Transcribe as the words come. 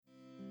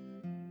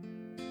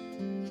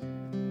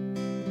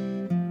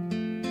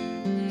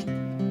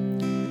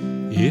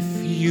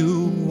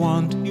you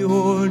want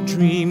your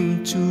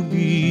dream to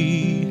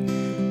be,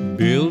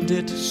 build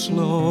it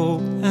slow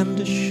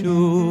and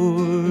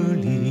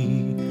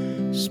surely.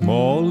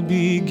 Small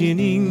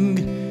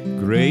beginning,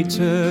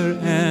 greater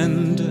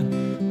end,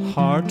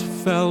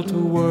 heartfelt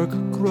work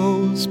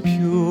grows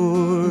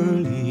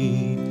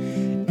purely.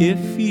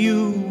 If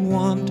you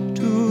want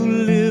to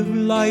live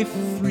life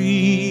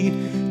free,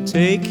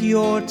 take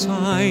your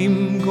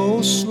time,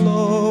 go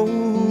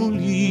slowly.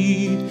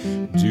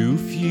 Do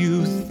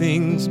few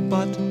things,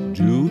 but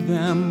do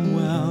them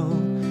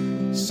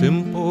well.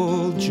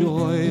 Simple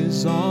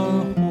joys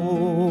are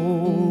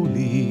holy.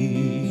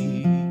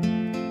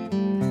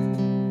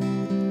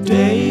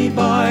 Day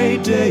by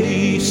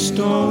day,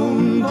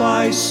 stone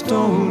by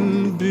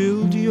stone,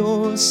 build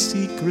your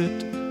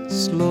secret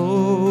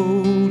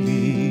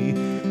slowly.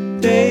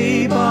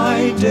 Day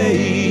by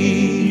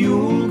day,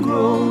 you'll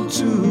grow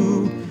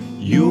too.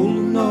 You'll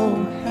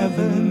know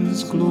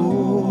heaven's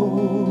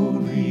glory.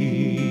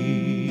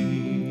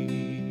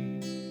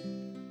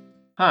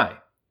 Hi,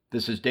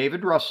 this is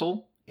David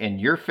Russell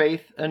and Your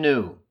Faith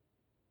Anew.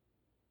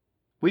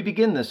 We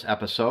begin this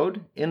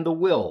episode in the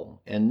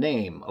will and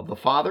name of the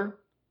Father,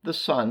 the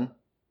Son,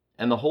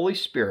 and the Holy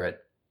Spirit.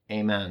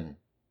 Amen.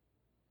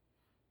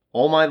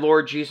 O my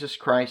Lord Jesus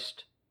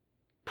Christ,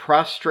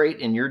 prostrate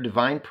in your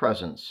divine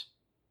presence,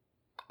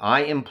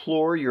 I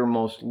implore your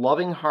most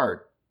loving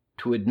heart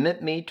to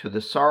admit me to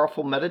the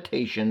sorrowful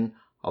meditation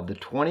of the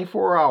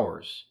 24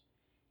 hours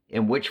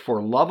in which,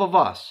 for love of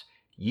us,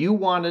 you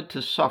wanted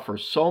to suffer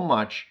so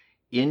much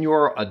in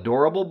your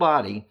adorable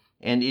body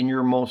and in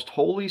your most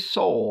holy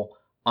soul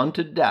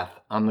unto death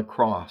on the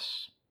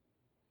cross.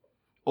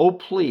 Oh,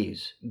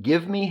 please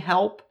give me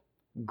help,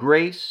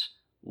 grace,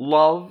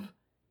 love,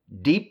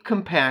 deep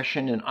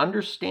compassion, and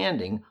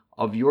understanding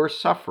of your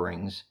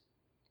sufferings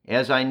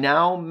as I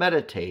now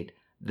meditate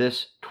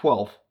this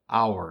 12th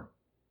hour.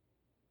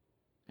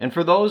 And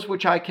for those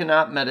which I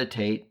cannot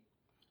meditate,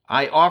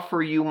 I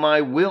offer you my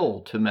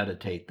will to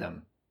meditate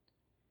them.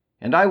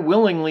 And I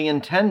willingly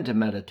intend to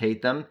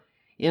meditate them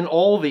in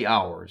all the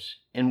hours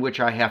in which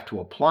I have to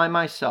apply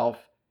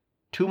myself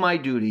to my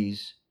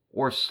duties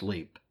or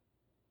sleep.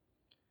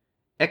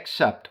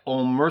 Accept,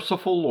 O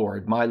merciful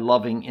Lord, my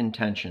loving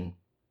intention,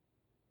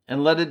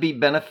 and let it be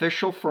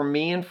beneficial for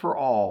me and for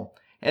all,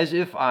 as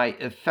if I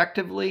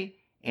effectively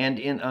and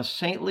in a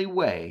saintly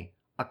way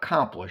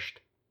accomplished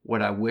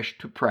what I wish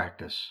to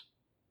practice.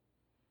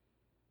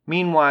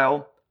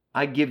 Meanwhile,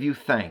 I give you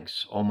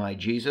thanks, O my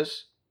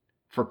Jesus,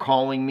 for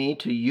calling me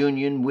to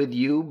union with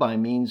you by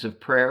means of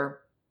prayer.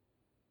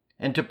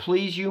 And to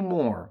please you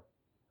more,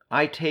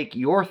 I take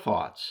your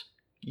thoughts,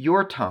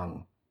 your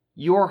tongue,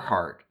 your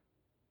heart,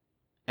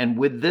 and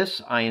with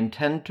this I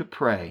intend to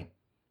pray,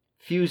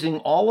 fusing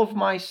all of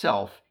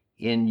myself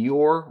in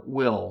your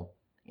will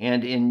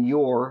and in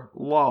your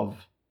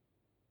love.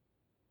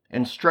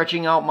 And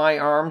stretching out my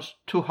arms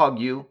to hug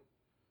you,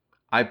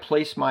 I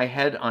place my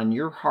head on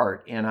your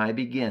heart and I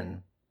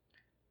begin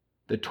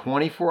the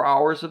 24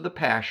 hours of the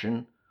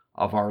Passion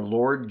of our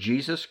Lord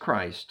Jesus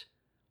Christ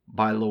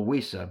by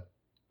Louisa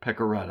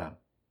Piccarreta.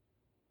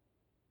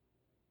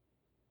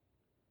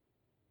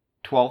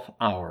 12th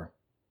hour.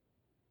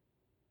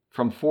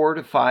 From 4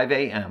 to 5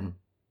 a.m.,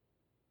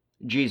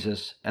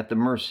 Jesus at the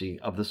mercy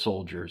of the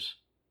soldiers.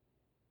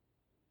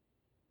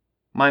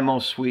 My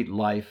most sweet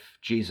life,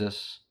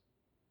 Jesus,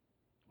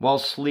 while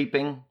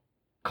sleeping,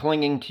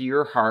 clinging to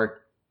your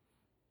heart,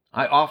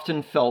 I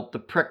often felt the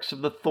pricks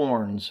of the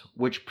thorns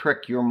which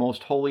prick your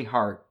most holy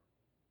heart,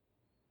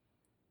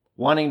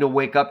 wanting to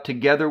wake up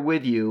together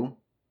with you,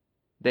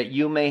 that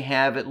you may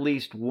have at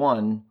least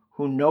one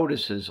who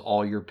notices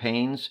all your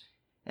pains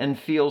and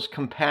feels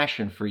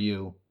compassion for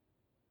you.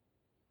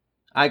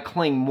 I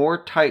cling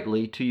more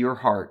tightly to your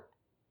heart.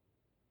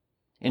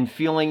 In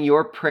feeling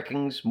your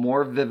prickings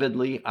more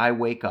vividly, I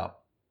wake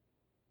up.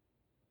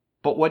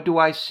 But what do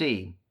I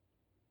see?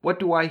 What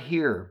do I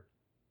hear?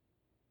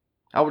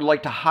 I would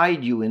like to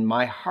hide you in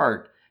my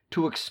heart,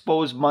 to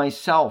expose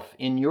myself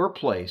in your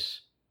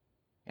place,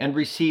 and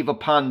receive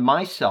upon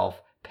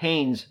myself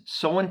pains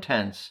so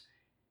intense,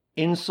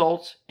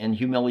 insults and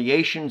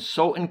humiliation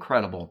so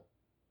incredible.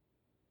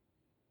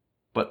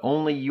 But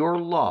only your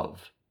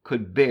love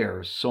could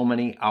bear so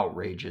many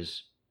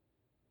outrages.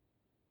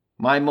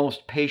 My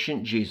most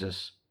patient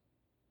Jesus,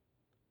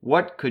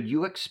 what could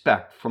you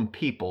expect from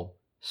people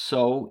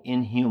so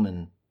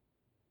inhuman?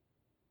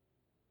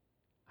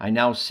 I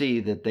now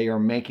see that they are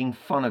making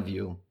fun of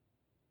you.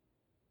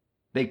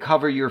 They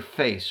cover your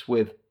face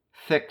with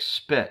thick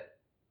spit.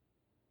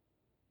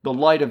 The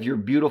light of your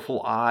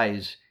beautiful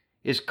eyes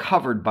is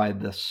covered by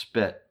the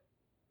spit.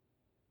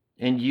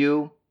 And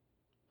you,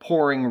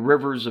 pouring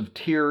rivers of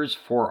tears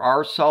for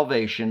our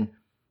salvation,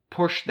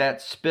 push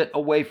that spit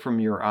away from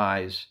your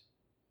eyes.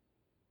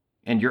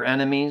 And your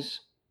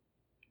enemies,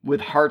 with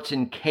hearts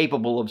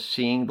incapable of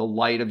seeing the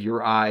light of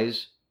your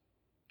eyes,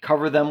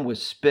 cover them with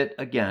spit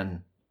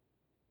again.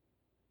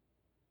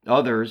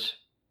 Others,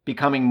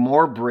 becoming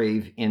more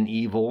brave in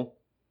evil,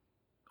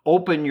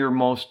 open your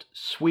most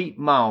sweet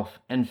mouth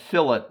and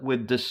fill it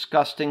with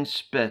disgusting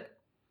spit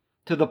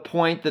to the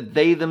point that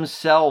they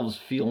themselves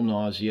feel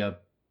nausea.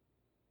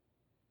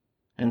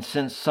 And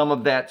since some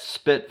of that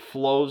spit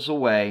flows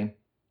away,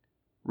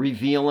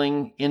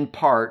 revealing in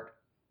part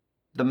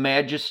the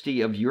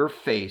majesty of your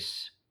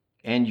face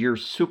and your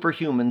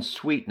superhuman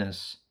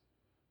sweetness,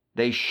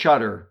 they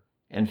shudder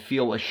and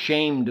feel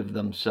ashamed of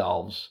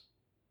themselves.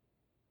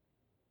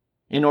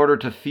 In order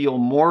to feel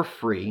more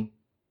free,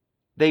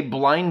 they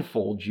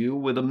blindfold you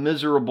with a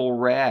miserable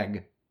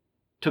rag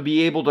to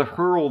be able to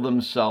hurl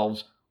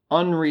themselves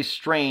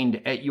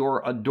unrestrained at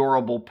your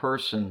adorable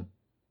person.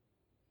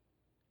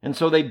 And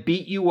so they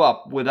beat you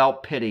up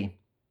without pity.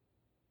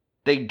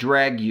 They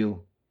drag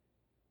you.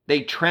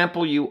 They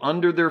trample you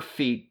under their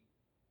feet.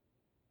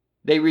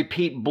 They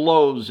repeat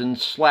blows and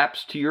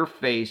slaps to your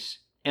face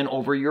and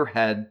over your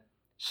head,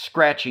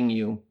 scratching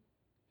you,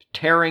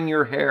 tearing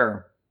your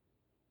hair,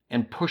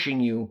 and pushing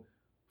you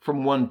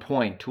from one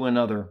point to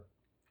another.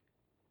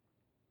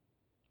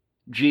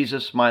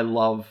 Jesus, my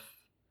love,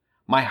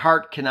 my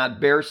heart cannot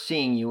bear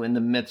seeing you in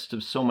the midst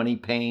of so many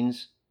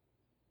pains.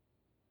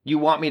 You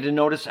want me to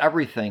notice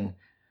everything,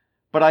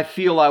 but I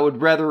feel I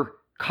would rather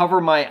cover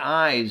my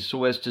eyes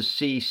so as to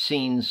see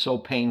scenes so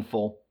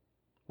painful,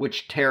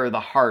 which tear the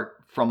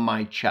heart from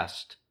my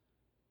chest.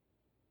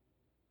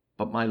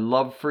 But my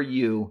love for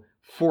you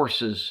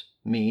forces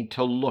me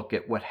to look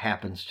at what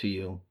happens to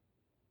you.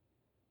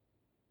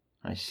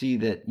 I see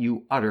that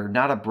you utter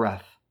not a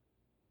breath,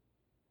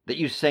 that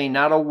you say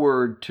not a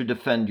word to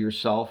defend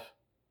yourself,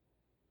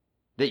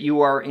 that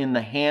you are in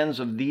the hands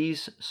of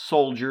these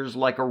soldiers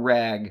like a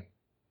rag,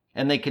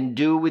 and they can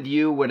do with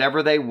you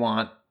whatever they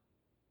want.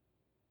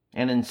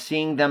 And in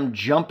seeing them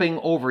jumping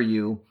over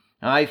you,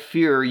 I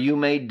fear you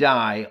may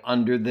die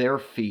under their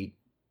feet.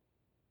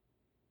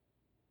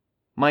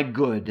 My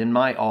good and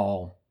my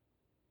all,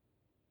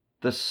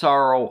 the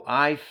sorrow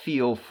I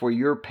feel for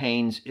your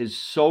pains is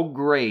so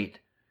great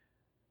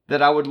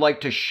that I would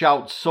like to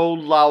shout so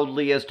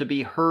loudly as to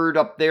be heard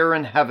up there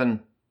in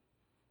heaven,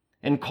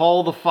 and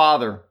call the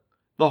Father,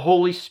 the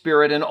Holy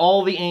Spirit, and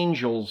all the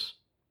angels.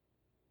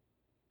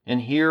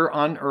 And here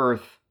on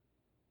earth,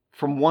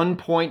 from one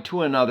point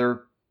to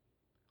another,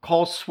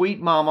 call sweet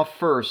Mama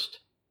first,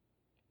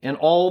 and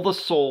all the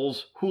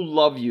souls who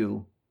love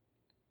you,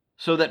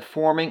 so that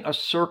forming a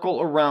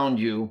circle around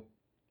you,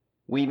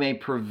 we may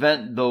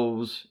prevent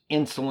those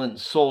insolent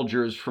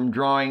soldiers from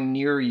drawing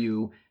near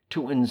you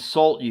to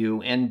insult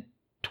you and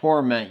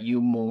torment you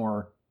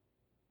more.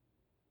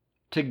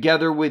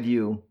 Together with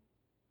you,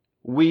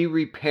 we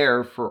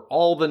repair for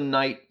all the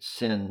night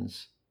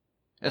sins,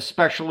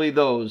 especially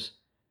those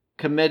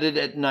committed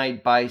at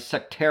night by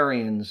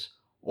sectarians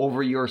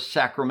over your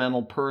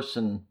sacramental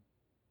person,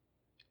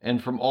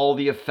 and from all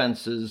the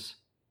offenses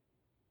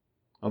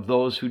of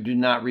those who do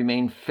not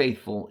remain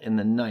faithful in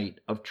the night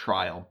of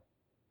trial.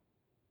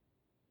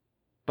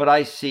 But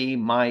I see,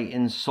 my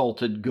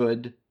insulted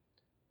good,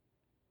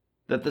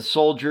 that the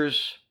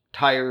soldiers,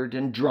 tired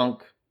and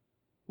drunk,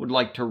 would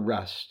like to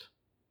rest,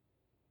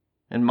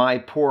 and my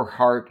poor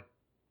heart,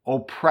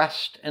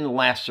 oppressed and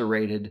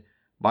lacerated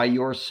by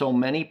your so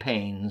many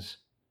pains,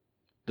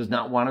 does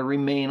not want to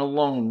remain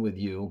alone with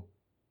you.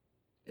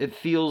 It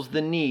feels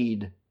the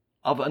need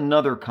of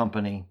another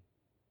company.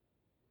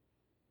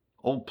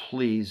 Oh,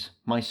 please,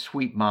 my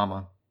sweet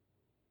Mama,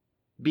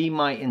 be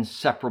my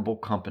inseparable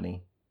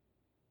company.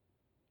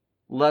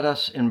 Let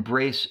us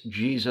embrace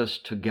Jesus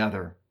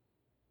together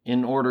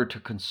in order to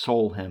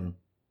console him.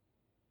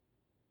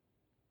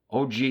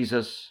 Oh,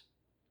 Jesus,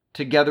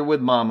 together with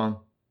Mama,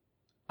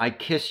 I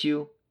kiss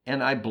you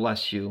and I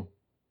bless you,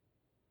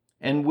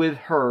 and with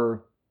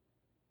her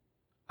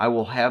I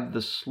will have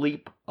the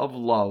sleep of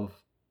love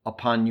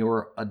upon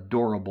your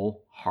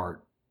adorable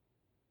heart.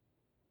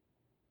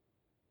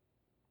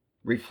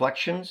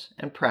 Reflections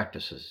and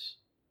practices.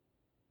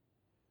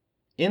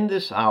 In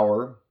this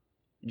hour,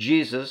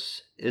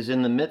 Jesus is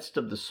in the midst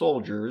of the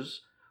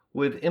soldiers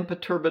with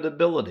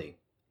imperturbability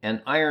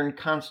and iron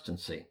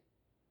constancy.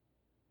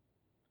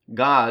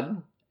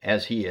 God,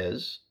 as he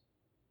is,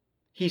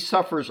 he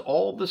suffers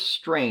all the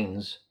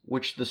strains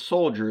which the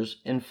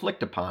soldiers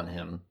inflict upon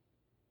him,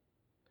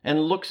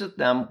 and looks at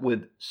them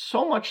with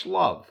so much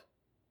love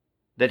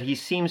that he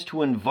seems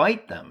to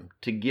invite them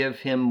to give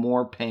him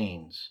more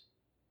pains.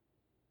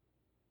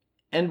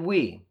 And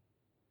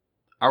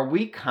are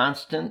we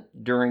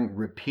constant during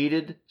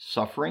repeated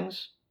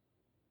sufferings?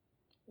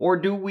 Or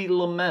do we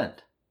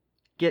lament,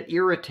 get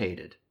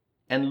irritated,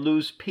 and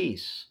lose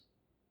peace?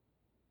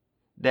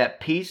 That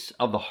peace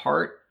of the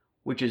heart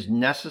which is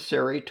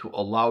necessary to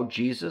allow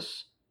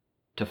Jesus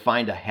to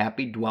find a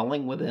happy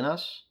dwelling within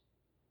us?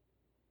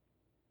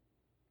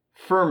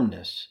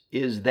 Firmness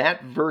is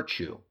that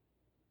virtue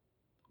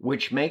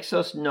which makes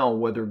us know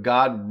whether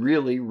God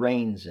really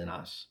reigns in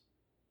us.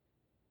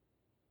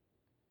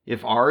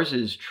 If ours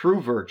is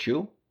true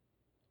virtue,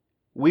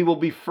 we will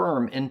be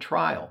firm in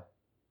trial,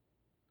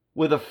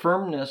 with a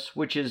firmness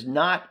which is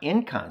not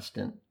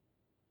inconstant,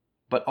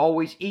 but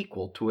always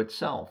equal to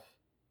itself.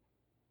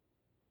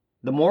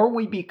 The more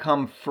we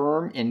become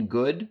firm in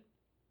good,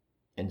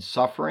 in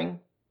suffering,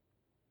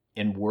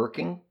 in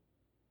working,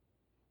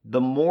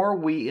 the more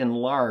we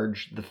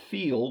enlarge the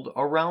field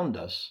around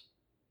us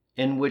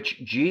in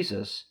which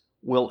Jesus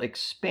will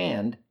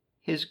expand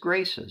his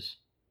graces.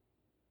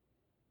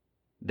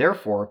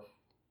 Therefore,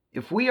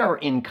 if we are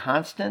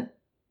inconstant,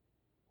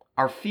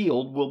 our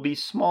field will be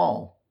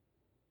small,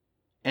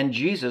 and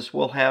Jesus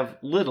will have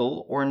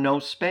little or no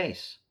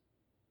space.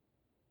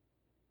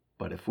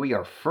 But if we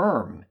are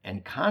firm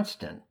and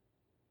constant,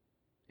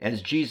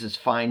 as Jesus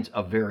finds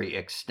a very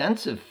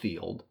extensive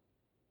field,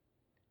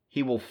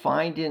 he will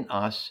find in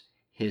us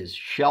his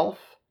shelf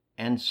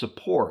and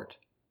support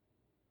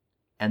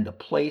and the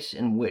place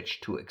in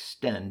which to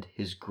extend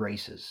his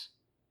graces.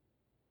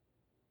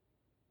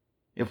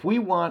 If we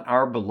want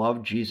our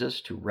beloved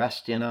Jesus to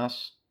rest in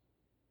us,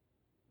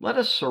 let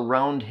us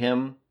surround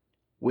him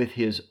with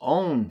his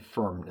own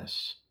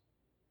firmness,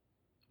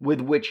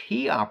 with which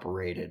he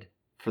operated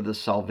for the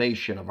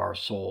salvation of our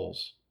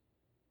souls.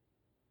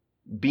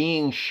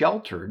 Being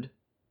sheltered,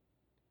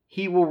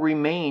 he will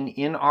remain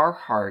in our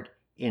heart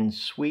in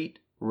sweet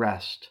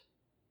rest.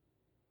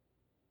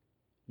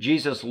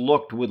 Jesus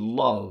looked with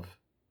love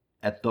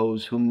at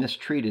those who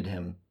mistreated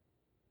him.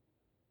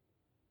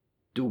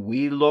 Do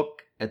we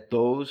look at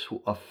those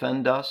who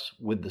offend us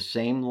with the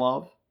same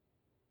love?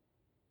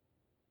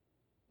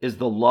 Is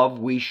the love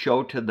we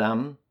show to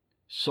them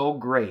so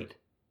great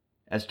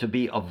as to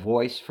be a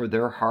voice for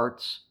their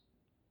hearts,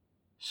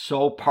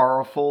 so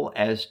powerful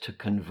as to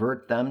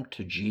convert them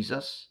to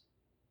Jesus?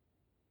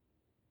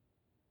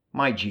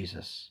 My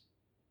Jesus,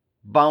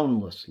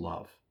 boundless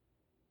love,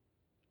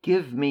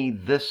 give me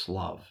this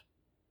love,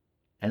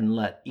 and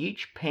let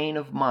each pain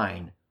of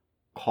mine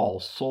call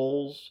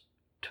souls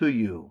to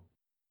you.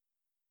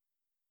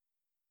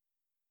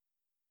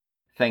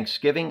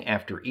 Thanksgiving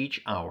after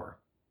each hour.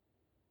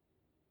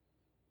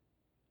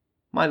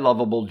 My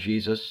lovable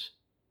Jesus,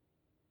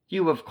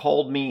 you have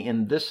called me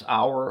in this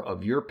hour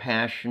of your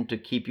passion to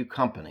keep you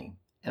company,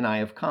 and I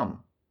have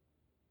come.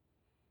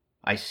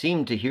 I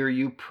seem to hear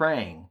you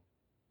praying,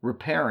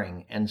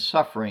 repairing, and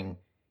suffering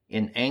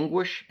in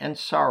anguish and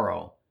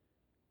sorrow,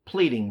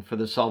 pleading for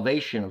the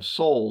salvation of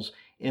souls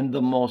in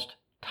the most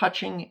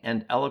touching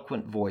and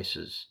eloquent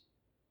voices.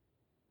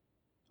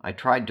 I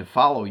tried to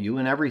follow you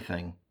in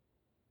everything,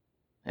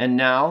 and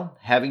now,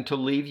 having to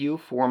leave you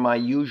for my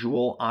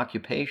usual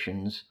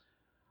occupations,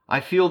 I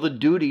feel the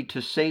duty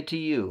to say to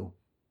you,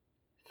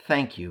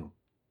 thank you,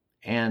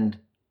 and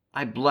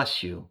I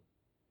bless you.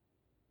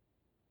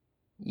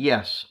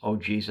 Yes, O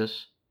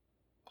Jesus,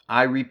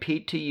 I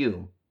repeat to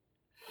you,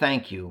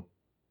 thank you,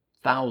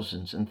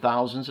 thousands and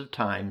thousands of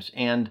times,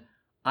 and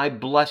I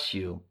bless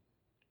you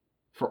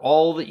for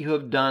all that you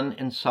have done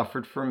and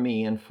suffered for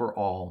me and for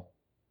all.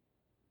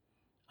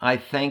 I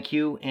thank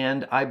you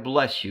and I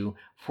bless you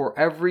for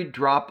every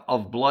drop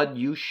of blood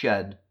you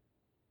shed,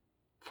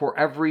 for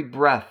every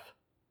breath,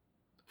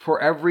 for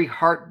every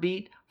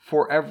heartbeat,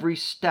 for every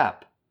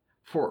step,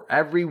 for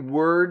every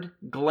word,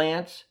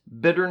 glance,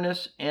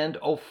 bitterness, and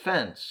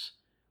offense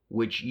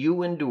which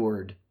you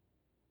endured.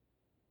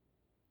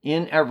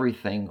 In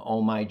everything,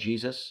 O my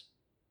Jesus,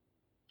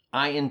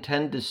 I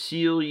intend to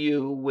seal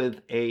you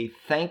with a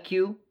thank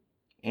you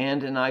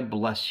and an I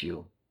bless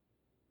you.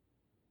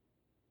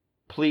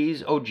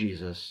 Please, O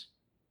Jesus,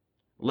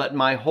 let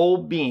my whole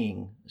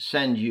being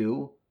send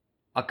you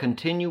a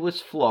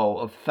continuous flow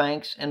of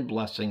thanks and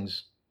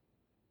blessings,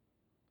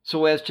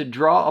 so as to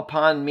draw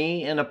upon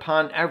me and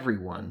upon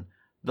everyone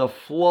the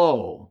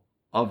flow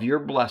of your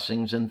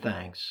blessings and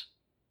thanks.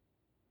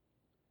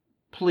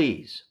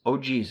 Please, O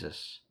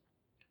Jesus,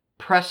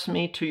 press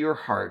me to your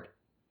heart,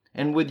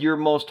 and with your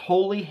most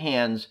holy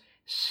hands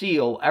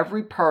seal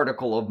every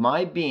particle of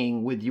my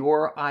being with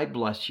your I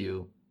bless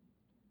you,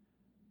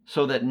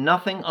 so that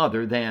nothing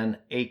other than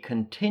a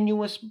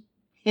continuous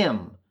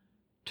hymn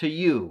to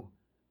you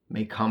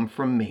may come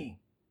from me.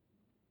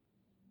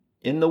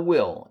 In the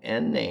will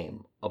and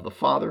name of the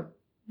Father,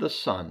 the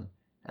Son,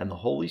 and the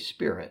Holy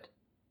Spirit.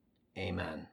 Amen.